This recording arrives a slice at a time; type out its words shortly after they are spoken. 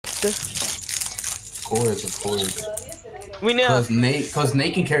Of course. We need. Cause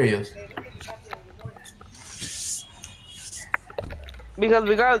Nate can carry us. Because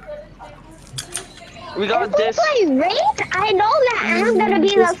we got If this. we play ranked, I know that I'm gonna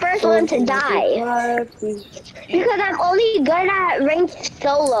be the first one to die. Because I'm only good at ranked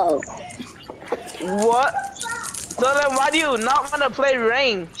solo. What? So then why do you not want to play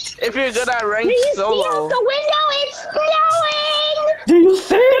rank if you're good at ranked Do you solo? see out the window? It's snowing! Do you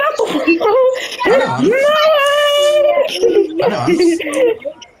see it out the window? It's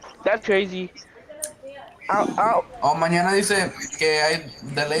snowing! That's crazy. Ow. Oh, mañana dice que hay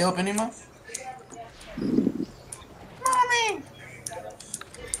delay opening más.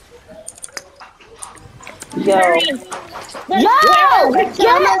 Yo! Yo! Get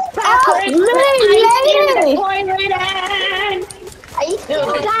out! Lady! Are you still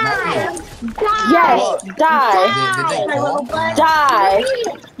die? Yes, die! Did they call? Die!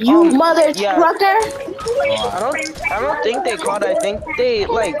 You mother yeah. trucker! I don't think they called. I think they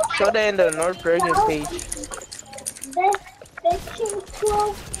like showed it in the North Bergen page.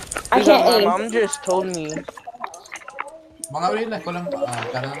 I Because can't my aim. mom just told me. ¿Van a abrir la escuela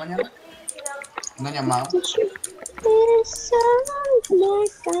tarde de mañana? No han llamado.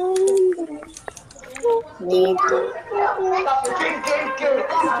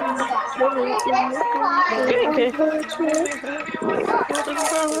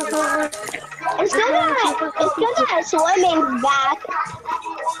 It's good that swimming's back.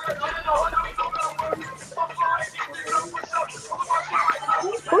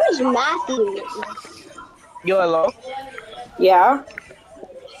 Where's Matthew? Yo, hello. Yeah?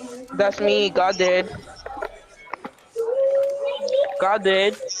 That's me. God did.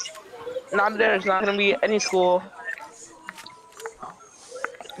 Now there's not gonna be any school.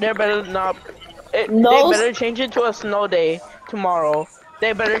 They better not. They better change it to a snow day tomorrow.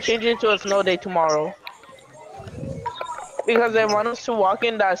 Because they want us to walk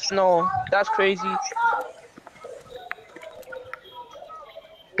in that snow. That's crazy.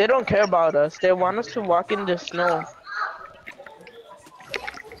 They don't care about us. They want us to walk in the snow.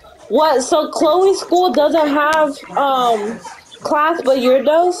 What? So Chloe's school doesn't have class, but yours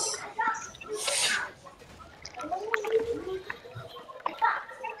does?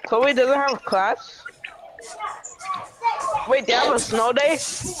 Chloe doesn't have class? Wait, they have a snow day?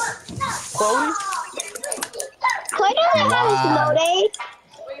 Chloe? Chloe doesn't have a snow day.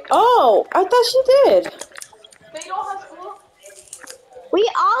 Oh, I thought she did. We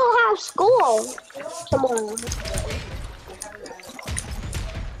all have school tomorrow.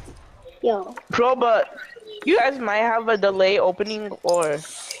 Yo. Bro, but you guys might have a delay opening or...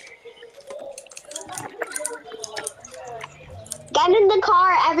 Get in the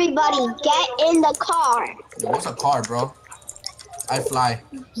car, everybody. Get in the car. What's a car, bro? I fly.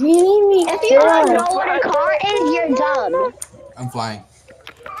 If you don't know what a car is, you're dumb. I'm flying.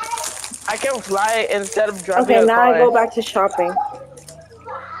 I can fly instead of driving Okay, a now car. I go back to shopping.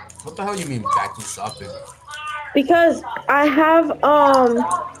 What the hell you mean back to shopping? Because I have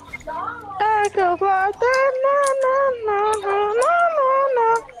I can fly.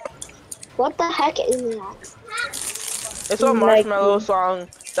 What the heck is that? It's a Marshmallow song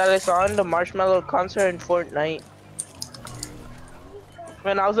that I saw in the Marshmallow concert in Fortnite.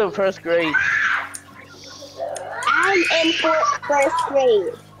 When I was in first grade. I'm in first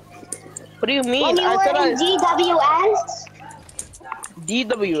grade. What do you mean? When you I said were in DWS,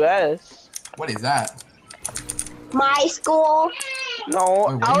 DWS. What is that? my school. No,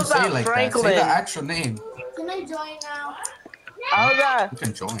 Wait, I why you was say at it like that? Franklin. Say the actual name. Can I join now? I was at. You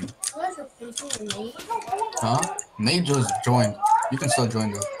can join. You guys replace me with Nate? Huh? Nate just joined. You can still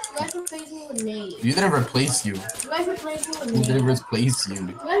join though. You guys replace me with Nate. You didn't replace you. You guys replace me with You Nate. didn't replace you. You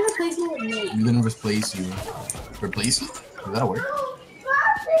guys replace me with Nate. You didn't replace you. Replace you? Is that a word?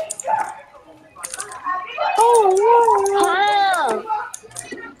 Huh.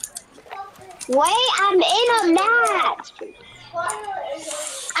 Wait, I'm in a match.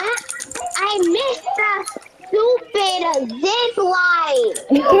 I missed the stupid zip line.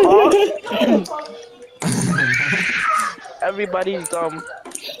 Everybody's dumb.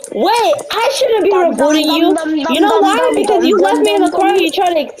 Wait, I shouldn't be rebooting you. You know why? Because you left me in the car and you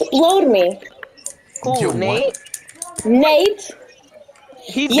tried to explode me. Cool, Yo, Nate. Nate?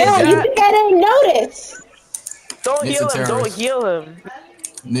 He did Yeah, you that. think I didn't notice? Don't Nate's heal a him. Don't terrorist. heal him.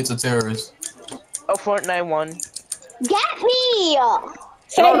 Nate's a terrorist. A Fortnite one. Get me,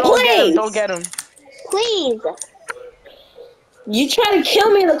 Say No, don't get him. please. Don't get him. please. You tried to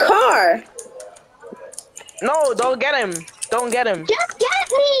kill me in the car. No, don't get him. Don't get him. Just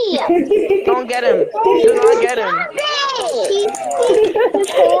get me. Don't get him. Do not get him. He's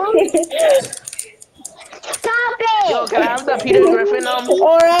Peter Griffin.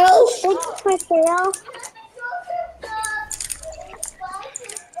 Or else. Thanks, Marcelo.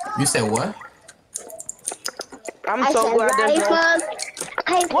 You said what? I'm I so said glad there's no.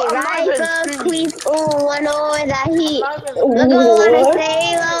 I said What? I'm not even right, streaming. please, one over that heat. Look at what I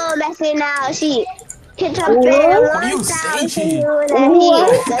say, oh, messing now, she. Hit up What? there, What do you say, G? that What?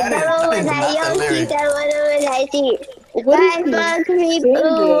 heat. The That devil is was not that the young lyric. sheet, that one over that sheet. What Right, is fuck me, he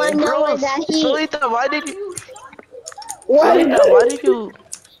singing? one Bro, over that heat. Solita, why did you? What? Solita, why did you?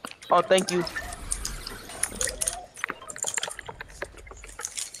 Oh, thank you.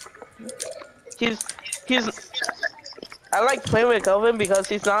 He's. I like playing with Kelvin because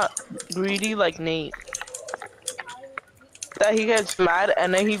he's not greedy like Nate. That he gets mad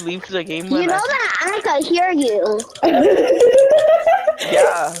and then he leaves the game when You know that I can hear you.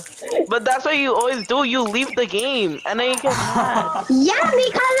 Yeah. But that's what you always do. You leave the game and then you get mad. Yeah,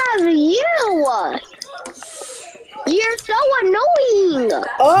 because of you. You're so annoying.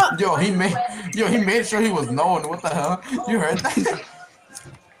 Oh, Yo, he made sure he was known. What the hell? You heard that?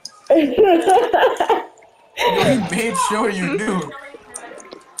 Yo, he made sure you knew.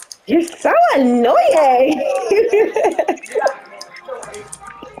 you're so annoying.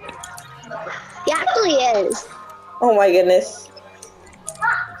 He actually is. Oh my goodness.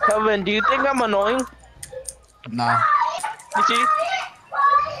 Kelvin, do you think I'm annoying? Nah. You see?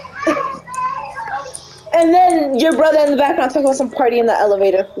 And then your brother in the background talking about some party in the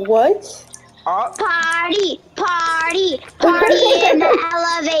elevator. What? Party, party, party in the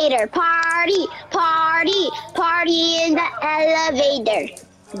elevator. Party, party, party in the elevator.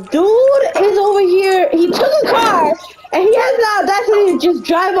 Dude is over here. He took a car and he has the audacity to just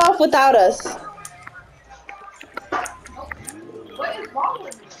drive off without us.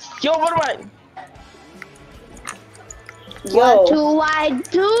 Yo, what am I? Yo. What do I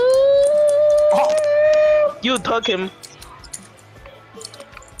do? You took him.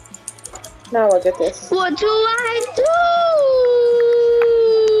 Now look at this. What do I do?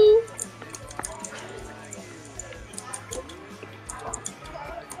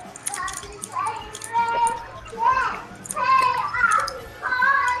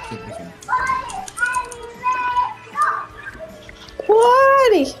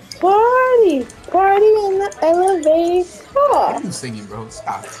 Party, party, party in the elevator. What are you singing, bro?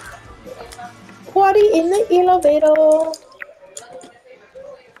 Stop. Party in the elevator.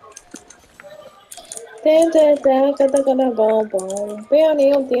 Dun, dun, dun, dun, dun, dun, dun, boom, boom. Bam,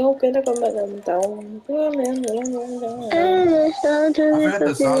 dum, dum, dum, dum, dum, dum, dum, dum, dum, dum. I heard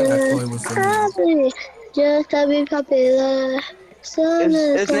the song that Chloe was singing. Just to be popular.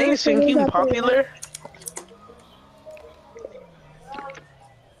 Is Nate singing popular?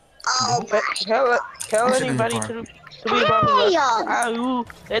 Oh, Tell Should anybody be to be popular. Hey, Ah, ooh,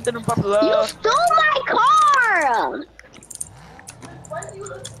 let them popular. you stole my car!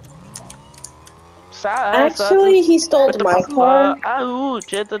 Actually, he stole my car. Ah, ooh,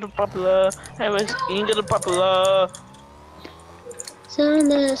 let them popular. I was into the popular. So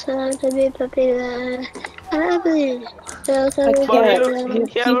nice to be popular. I believe. So to be For can't. you, popular.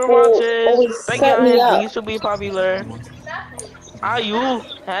 Kevin People watches. always Big set me guys up. needs to be popular. Ah, you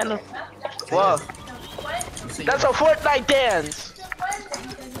and whoa, that's a Fortnite dance.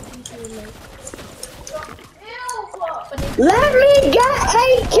 Let me get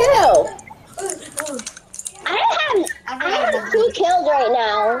a kill. I have 2 kills right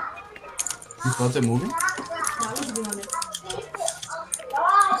now. You felt it moving?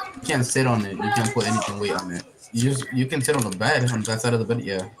 You can't sit on it. You can't put anything weight on it. You can sit on the bed, on that side of the bed,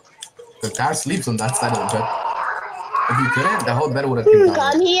 yeah. The cat sleeps on that side of the bed. If you couldn't, the whole bed would have been down.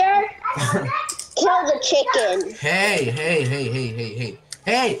 Come here. Kill the chicken. Hey, hey, hey, hey, hey, hey.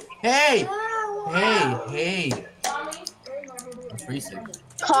 Hey, hey, hey, hey. I'm freezing.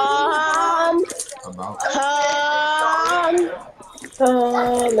 Come. About. Come.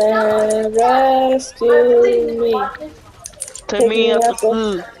 Come and rescue me. Take me out the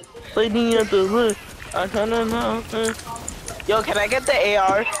hood. Take me out the hood. I don't know. Yo, can I get the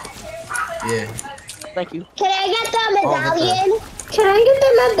AR? Yeah. Thank you. Can I get the medallion? Can I get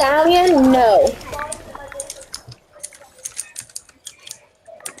the medallion? No.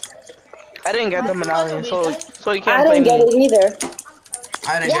 I didn't get the medallion, so you I can't play didn't get me. it either.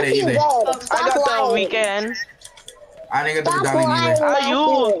 I didn't Yes, get it you either. did. I Stop got the lying. weekend. I didn't get the Stop medallion lying. either. Ah, you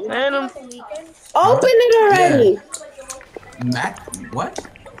Matthew. and Open it already. Matt? What?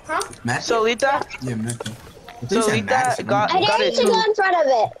 Huh? Matt? Solita. Yeah, Matt. I think he said Solita Madison. got I got didn't it need to too. go in front of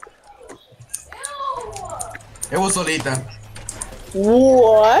it. It was Solita.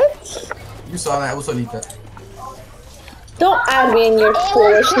 What? You saw that. It was Solita. Don't add me in your It was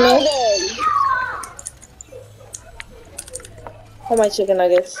foolishness. Kelvin. Oh my chicken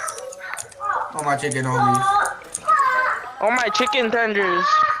nuggets. Oh my chicken only. Oh my chicken tenders.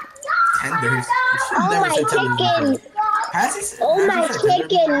 Tenders. Oh my chicken. Oh my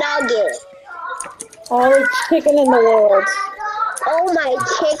chicken nugget. All the chicken in the world. Oh my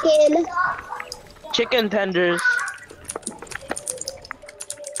chicken. Chicken tenders.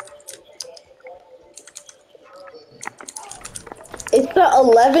 It's the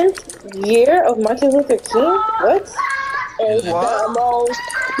 11th year of Martin Luther King? What? Is the most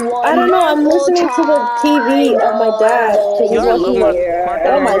I don't know, I'm listening to the TV of my dad. So he's Y'all watching love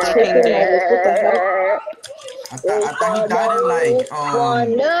all my Martin Luther King chicken Day. nuggets. What the heck? I thought he died in like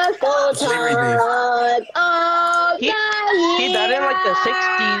wonderful slavery days. time of He died in like the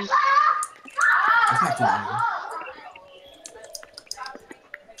 60s. That's not too long ago.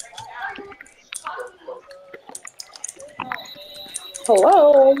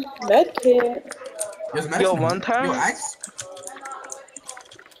 Hello, medkit. Yo, Yo, one time.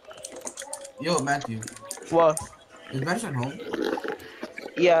 Yo, Yo, Matthew. What? Is Madison home?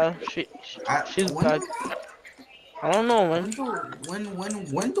 Yeah, she's when back. I don't know, man.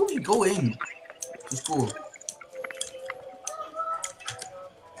 When do we go in to school?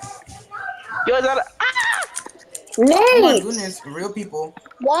 Yo, is that Oh my Nate, goodness, real people.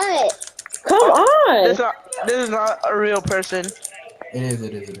 What? come on. this is not a real person. It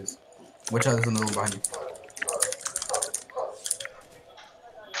is. Which other than the one behind you?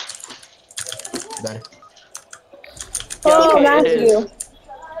 That. Oh, okay, it Matthew.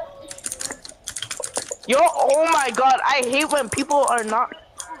 Yo, oh my god, I hate when people are not.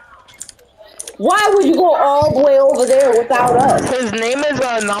 Why would you go all the way over there without us? His name is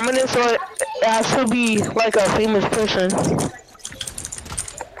anonymous, so it has to be like a famous person.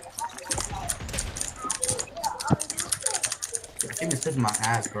 Give me spit in my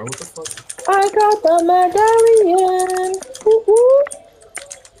ass, bro. What the fuck? I got the medallion. Woo-hoo.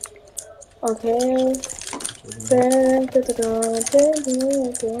 Okay.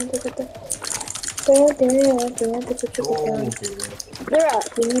 Oh, okay, bro.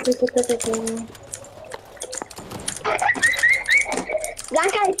 That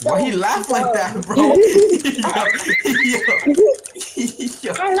guy's so Why he laugh like that, bro?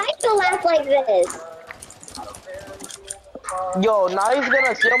 Yo. I like to laugh like this. Yo, now he's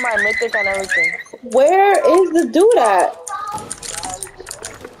gonna steal my mythic and everything. Where is the dude at?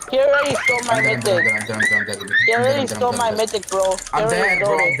 He already stole my mythic. He already stole my mythic, bro. He I'm already dead, bro.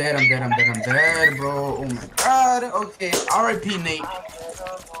 stole I'm it. dead, bro. Oh my god. Okay. R.I.P. Nate.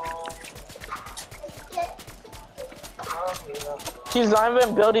 She's not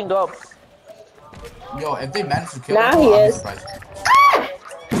even building up. Yo, if they manage to kill Now him, he I'll be is. surprised.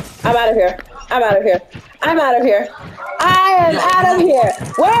 I'm out of here. I'm out of here. I'm out of here. I am out of here.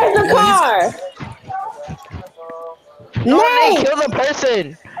 Where's the car? No, Nate, Nate! kill the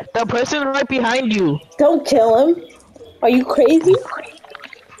person. The person right behind you. Don't kill him. Are you crazy?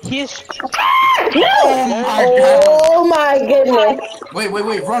 He's. Oh my goodness. Wait.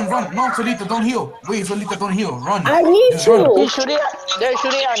 Run. No, Solita, don't heal. Wait, Solita, don't heal. Run. I need Just run. He's shooting. They're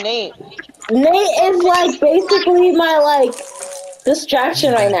shooting at Nate. Nate is like basically my like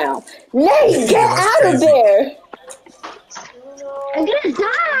distraction right now. Nate, get out of there. I'm gonna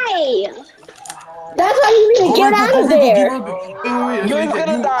die. That's why you need to get out of there. Wait. You're Solita,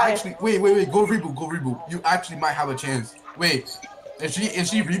 gonna die. Actually, wait. Go reboot. You actually might have a chance. Wait. If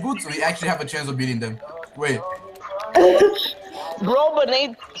she reboots, we actually have a chance of beating them. Wait. Bro, but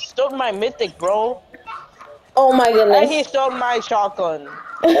Nate stole my mythic, bro. Oh my And he goodness. stole my shotgun.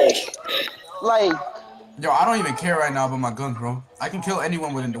 Like, Yo, I don't even care right now about my guns, bro. I can kill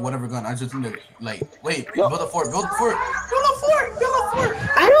anyone with whatever gun. I just need to, like, wait. Yo. Build a fort. I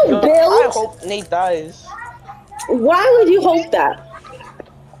yo, don't I build. hope Nate dies. Why would you hope that?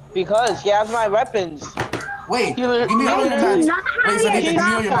 Because he has my weapons. Wait, You- give me all your mats. Wait, Solita, give me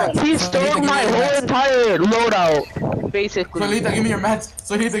all your mats. He Solita, stole give me my your whole mats. entire loadout, basically. Solita, give me your mats.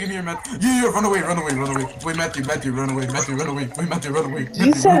 Solita, give me your mats. Yeah, run away. Wait, Matthew, run away. Wait, Matthew, run away.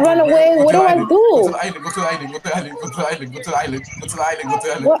 You said run away. What do I Go to do? the island. Go to the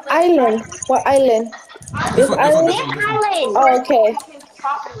island. What island? What island? This island? This one. Island. Oh, okay.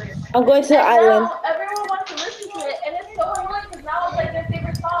 I'm going to the island. Everyone wants to listen to it, and it's so annoying because now it's like their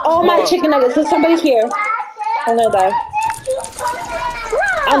favorite song. Oh my chicken nuggets. There's somebody here. I'm gonna die.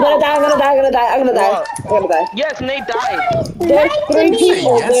 I'm gonna die. Yes, Nate died. There's 3 Say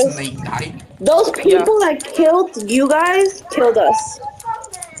people. yes, Nate died. Those people that killed you guys killed us.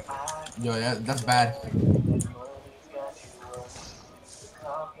 Yo, yeah, that's bad.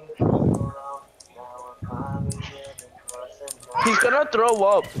 He's gonna throw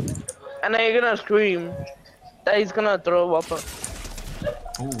up. And then you're gonna scream that he's gonna throw up.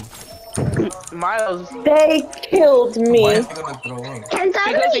 Ooh. Miles. They killed Why me. is he gonna throw up? Can Because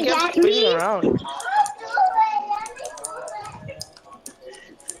somebody he kept get spinning me? around.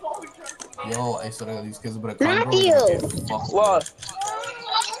 Yo, I swear to God, these kids better come, bro. We're Matthew, gonna get fucked. What?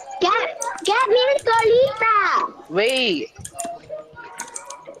 get me Solita. Wait.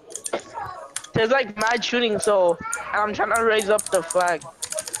 There's like mad shooting, so I'm trying to raise up the flag.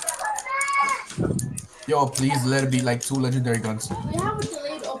 Yo, please let it be like 2 legendary guns. We have a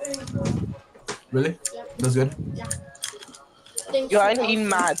delayed opening. Really? That's good. Yo, I need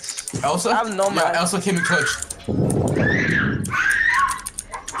mats. Elsa? I have no Yeah, mats. Elsa came in clutch.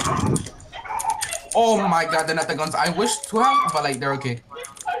 Oh my god, they're not the guns I wish to have, but like they're okay.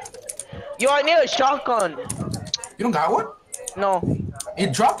 Yo, I need a shotgun. You don't got one? No.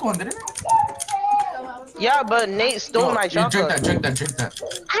 It dropped one, didn't it? Yeah, but Nate stole Yo, my you shotgun. drink that.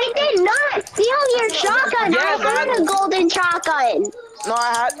 I did not steal your shotgun. Yes, I had a golden shotgun. No,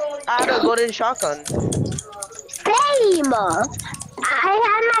 I had a golden shotgun. Same. I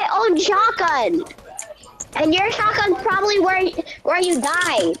had my own shotgun. And your shotgun's probably where you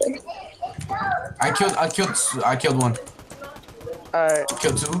died. I killed one. Alright,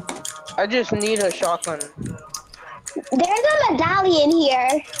 Killed 2. I just need a shotgun. There's a medallion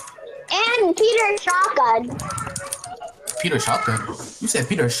here. And Peter's shotgun. Peter's shotgun. You said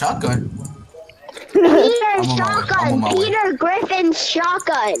Peter's shotgun. Peter's I'm on shotgun. my way. Peter Griffin's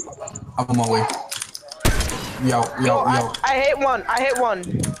shotgun. I'm on my way. Yo. I hit one.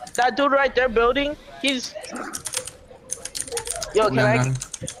 That dude right there building, he's... Yo,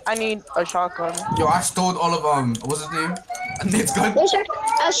 I need a shotgun. Yo, I stole all of what's his name? Nate's gun. There's a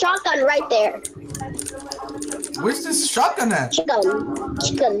shotgun right there. Where's this shotgun at? Chicken.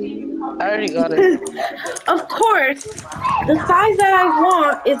 I already got it. Of course, the size that I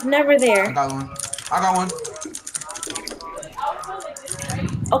want is never I there. got one.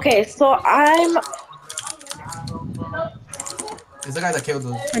 Okay, so I'm It's the guy that killed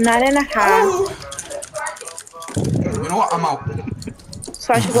us. a 9.5. You know what? I'm out.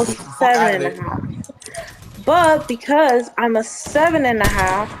 So I should go 7.5. But because I'm a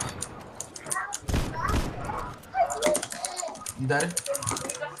 7.5, You dead?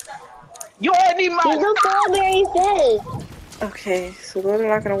 Yo, I need There's my... a strawberry fish. okay, so those are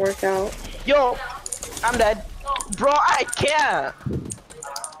not gonna work out. Yo, I'm dead. Bro, I can't.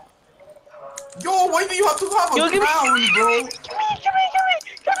 Yo, why do you have to have a Yo, give me- crown, bro? Yo.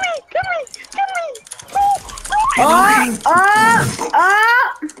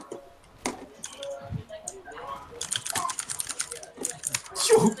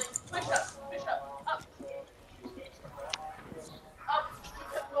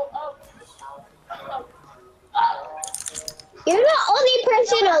 You're the only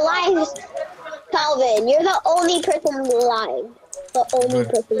person alive, Calvin. You're the only person alive. The only Good.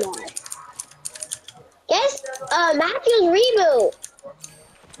 person alive. Guess Matthew's reboot.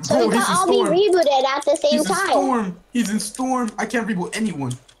 So Bro, we can he's in all be Storm. rebooted at the same He's in time. Storm. He's in Storm. I can't reboot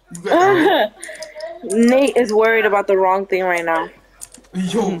anyone. You got that Nate is worried about the wrong thing right now.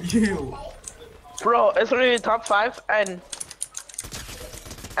 right? Yo. Bro, it's already top 5 and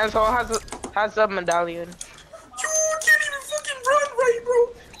so it has a medallion. You can't even fucking run right, bro.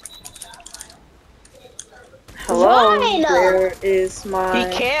 Hello, Run! where is my... He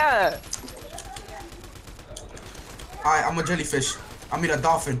can't. Alright, I'm a jellyfish. I mean a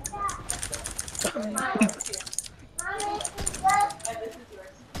dolphin.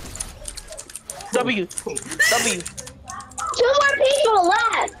 W. 2 more people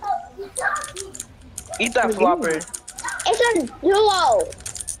left. Eat that flopper. It's a duo.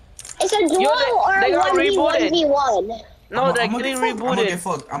 It's a duo they got or 1v1v1. No, they're I'ma getting I'm gonna get rebooted.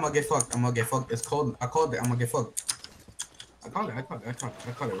 fucked. I'm gonna get fucked. It's cold. I called it. I'm gonna get fucked. I called it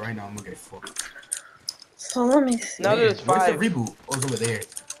right now. I'm gonna get fucked. So let me see. Now there's Where's 5. the reboot? Oh, it's over there.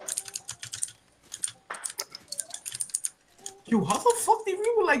 Yo, how the fuck they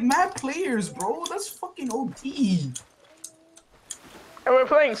reboot like mad players, bro? That's fucking OD. And we're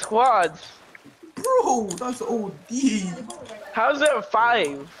playing squads. Bro, that's OD. How's it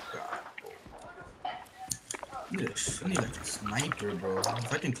 5? I need like a sniper, bro.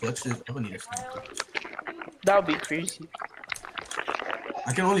 If I can clutch this, I would need a sniper. That would be crazy.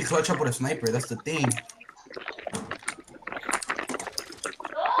 I can only clutch up with a sniper, that's the thing.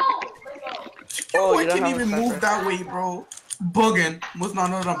 Oh, I you don't can't have a even sniper. move that way, bro. Bugging. Must not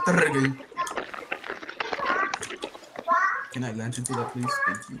know that I'm triggering. Can I launch into that, please?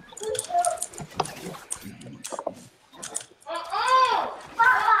 Thank you.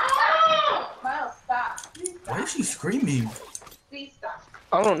 Miles, stop. Why is she screaming? Please stop.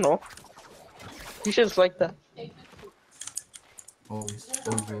 I don't know. You should like that. Always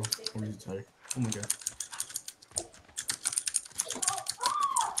will. Always retire. Oh my god.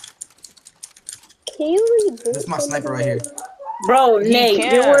 Can you reboot? This is my sniper right here. Bro, He Nate, you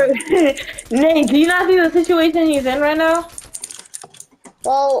can't. were Nate, do you not see the situation he's in right now?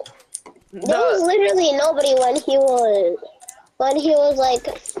 Well, there was literally nobody when he was like.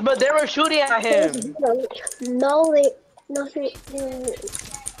 But they were shooting at him. No,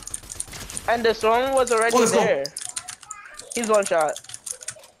 And the storm was already let's go. there. He's one shot.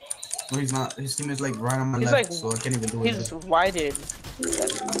 No, he's not. His team is like right on my He's left, like- so I can't even do He's it. whited.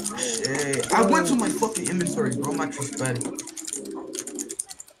 Hey, I went to my fucking inventory, bro. My trust bad.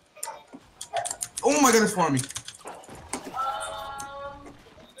 Oh my god, it's farming.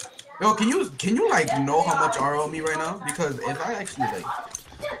 Yo, can you like know how much are on me right now? Because if I actually like,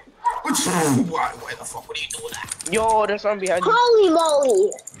 why the fuck would you do that? Yo, there's someone behind you. Holy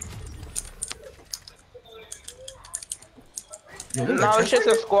moly! Yo, look No, at it's just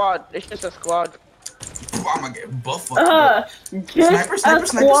a squad. It's just a squad. I'm gonna get buff up. Just Sniper, a sniper, sniper,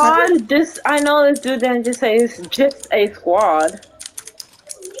 squad. sniper. This I know this dude didn't just say it's just a squad.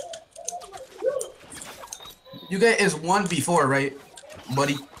 You get is 1v4, right,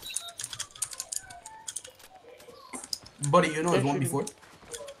 buddy? Buddy, you know it's 1v4.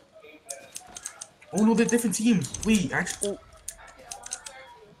 Oh no, they're different teams. Wait, actually.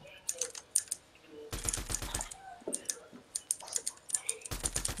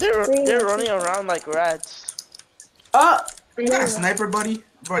 They're running around like rats. Oh, You got a sniper, buddy?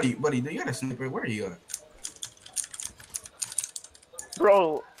 Buddy, you got a sniper. Where are you at?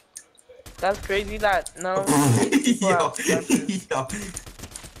 Bro, that's crazy that no. yo, yo.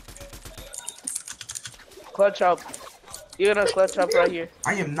 Clutch up. You're gonna clutch up right here.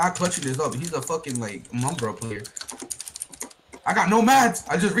 I am not clutching this up. He's a fucking like Mumbro player. I got no mats.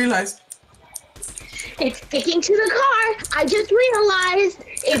 I just realized. It's sticking to the car. I just realized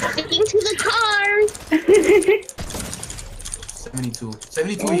it's sticking to the car. 72.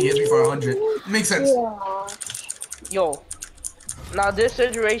 72 he hits me for 100. Makes sense. Yeah. Yo. Now this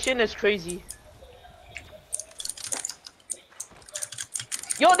situation is crazy.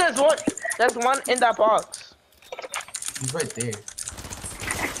 Yo, there's one in that box. He's right there.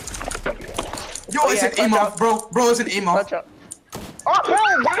 Yo, Oh, it's yeah, an aim clutch off, up. bro. It's an aim off. Clutch up. Oh, Bro,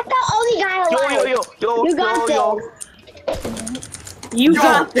 that's the only guy alive. yo, You got yo. you Yo,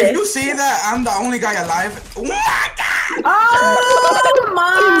 got if this. you say that I'm the only guy alive, oh my god! Oh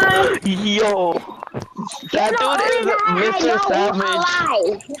my! Yo. That dude is Mr.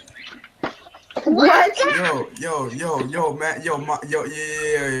 Savage. What? Yo, man, yo,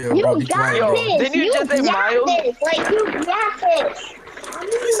 yeah, You bro, be got quiet, Yo, bro. this. didn't you just say got Miles? this. Like, you got this.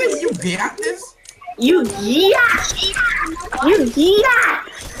 You say you got this? You yeah! You yeah!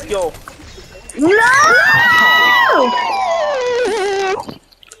 Yo. No!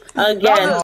 Again.